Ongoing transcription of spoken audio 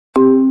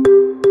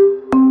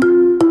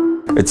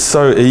It's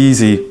so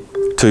easy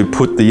to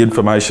put the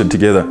information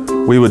together.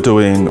 We were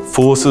doing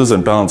forces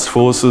and balanced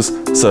forces,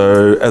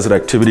 so as an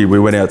activity we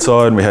went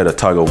outside and we had a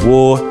tug of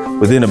war.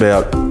 Within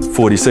about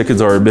 40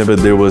 seconds I remembered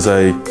there was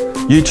a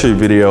YouTube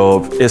video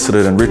of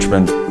Essendon and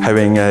Richmond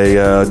having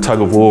a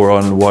tug of war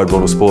on wide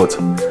water sports.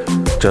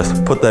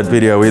 Just put that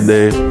video in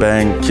there,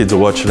 bang, kids are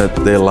watching it,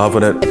 they're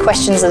loving it. The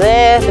questions are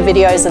there, the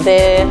videos are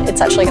there. It's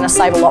actually going to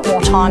save a lot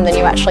more time than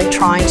you actually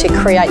trying to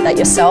create that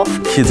yourself.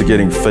 Kids are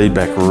getting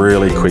feedback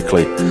really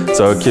quickly.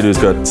 So a kid who's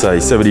got, say,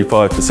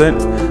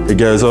 75%, he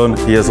goes on,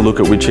 he has a look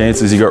at which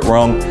answers he got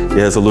wrong, he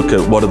has a look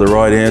at what are the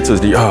right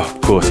answers, oh,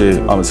 of course, yeah,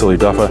 I'm a silly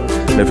duffer.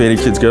 And if any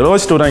kids go, oh, I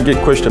still don't get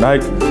question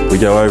 8, we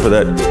go over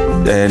that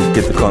and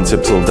get the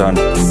concepts all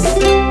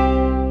done.